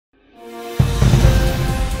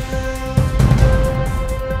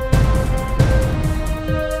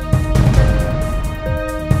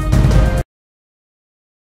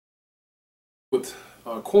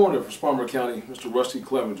Coroner for Spartanburg County, Mr. Rusty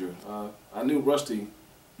Clevenger. I knew Rusty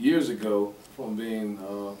years ago from being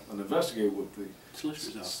an investigator with the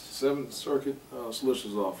Solicitor's Office. 7th Circuit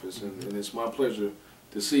Solicitor's Office, and it's my pleasure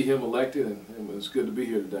to see him elected, and it's good to be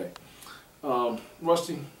here today.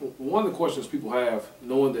 Rusty, one of the questions people have,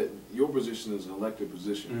 knowing that your position is an elected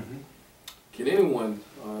position, can anyone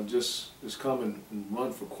just come and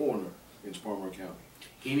run for coroner in Spartanburg County?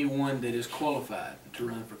 Anyone that is qualified to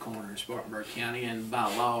run for coroner in Spartanburg County, and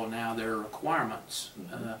by law now there are requirements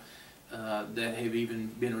that have even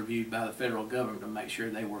been reviewed by the federal government to make sure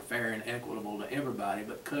they were fair and equitable to everybody.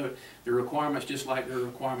 But the requirements, just like there are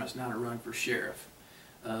requirements now to run for sheriff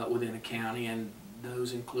within a county, and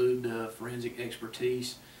those include forensic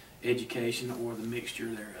expertise, education, or the mixture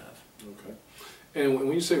thereof. Okay. And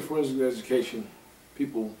when you say forensic education,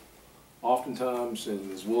 people oftentimes,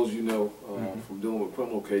 and as well as you know from dealing with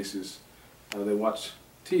criminal cases, they watch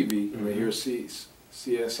TV and they hear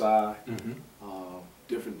CSI,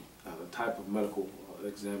 different type of medical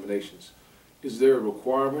examinations. Is there a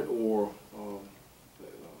requirement, or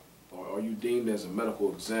are you deemed as a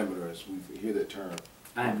medical examiner, as we hear that term?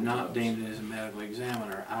 I am not deemed as a medical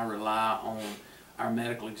examiner. I rely on our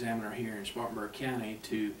medical examiner here in Spartanburg County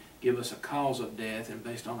to give us a cause of death, and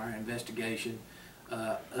based on our investigation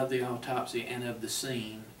of the autopsy and of the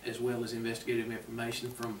scene, as well as investigative information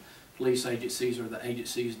from police agencies or the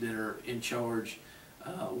agencies that are in charge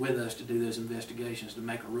with us to do those investigations, to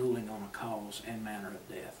make a ruling on a cause and manner of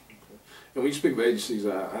death. Okay. And when you speak of agencies,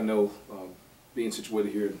 I know being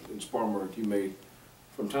situated here in Spartanburg, you may,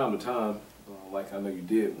 from time to time, like I know you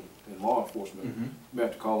did in law enforcement, you may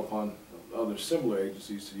have to call upon other similar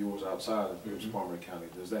agencies to yours outside of Spartanburg County.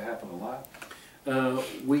 Does that happen a lot?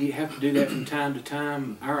 We have to do that from time to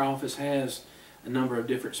time. Our office has a number of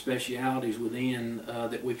different specialities within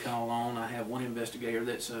that we call on. I have one investigator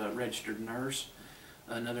that's a registered nurse,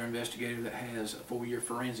 another investigator that has a 4-year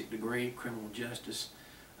forensic degree, criminal justice,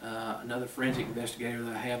 another forensic investigator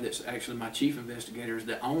that I have that's actually my chief investigator, is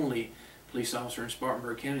the only police officer in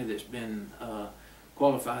Spartanburg County that's been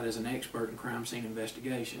qualified as an expert in crime scene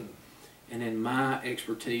investigation. And then my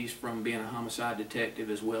expertise from being a homicide detective,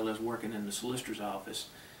 as well as working in the solicitor's office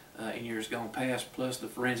in years gone past, plus the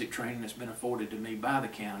forensic training that's been afforded to me by the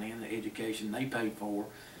county and the education they paid for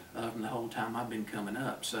from the whole time I've been coming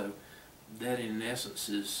up. So that in essence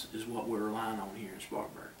is what we're relying on here in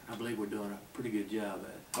Spartanburg. I believe we're doing a pretty good job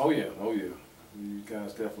at it. Oh yeah, oh yeah. You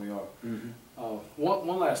guys definitely are.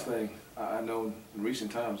 One last thing. I know in recent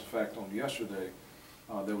times, in fact on yesterday,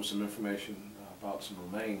 there was some information about some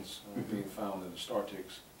remains being found in the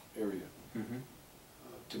Startex area.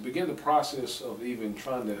 To begin the process of even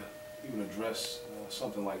trying to address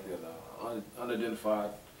something like that,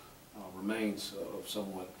 unidentified remains of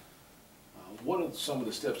someone, what are some of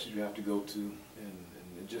the steps that you have to go to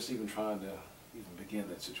and just even trying to begin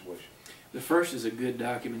that situation? The first is a good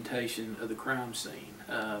documentation of the crime scene.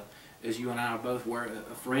 As you and I are both aware,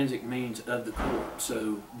 a forensic means of the court.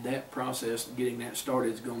 So that process, getting that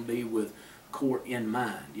started, is going to be with court in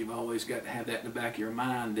mind. You've always got to have that in the back of your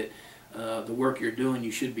mind, that the work you're doing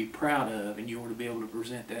you should be proud of, and you ought to be able to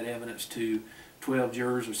present that evidence to 12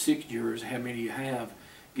 jurors or 6 jurors, how many you have,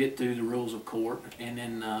 get through the rules of court, and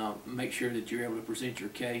then make sure that you're able to present your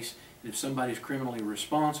case. And if somebody's criminally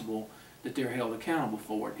responsible, that they're held accountable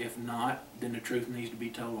for it. If not, then the truth needs to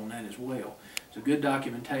be told on that as well. So good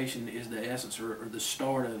documentation is the essence or the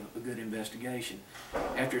start of a good investigation.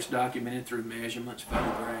 After it's documented through measurements,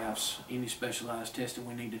 photographs, any specialized testing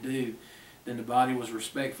we need to do, then the body was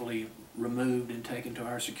respectfully removed and taken to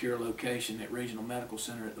our secure location at Regional Medical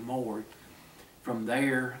Center at the morgue. From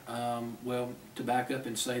there, well, to back up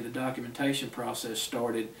and say the documentation process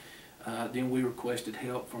started, then we requested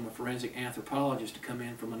help from a forensic anthropologist to come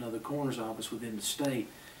in from another coroner's office within the state.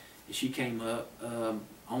 And she came up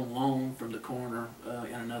on loan from the coroner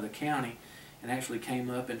in another county, and actually came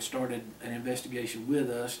up and started an investigation with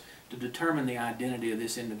us to determine the identity of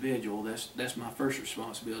this individual. That's my first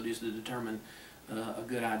responsibility, is to determine a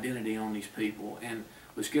good identity on these people. And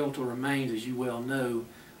with skeletal remains, as you well know,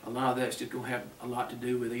 a lot of that's just going to have a lot to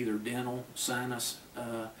do with either dental, sinus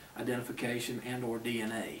identification, and or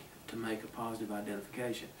DNA to make a positive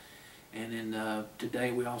identification. And then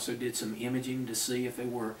today we also did some imaging to see if there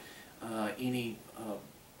were any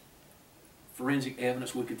forensic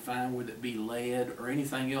evidence we could find, whether it be lead or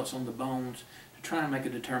anything else on the bones, to try and make a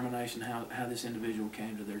determination how this individual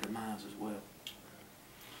came to their demise as well.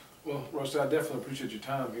 Well, Rusty, I definitely appreciate your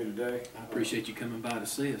time here today. I appreciate you coming by to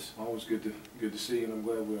see us. Always good to see you, and I'm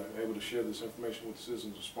glad we're able to share this information with the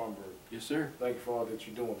citizens of Spartanburg. Yes, sir. Thank you for all that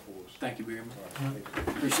you're doing for us. Thank you very much. All right, thank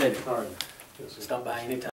you. Appreciate it. All right. Yes, sir. Stop by anytime.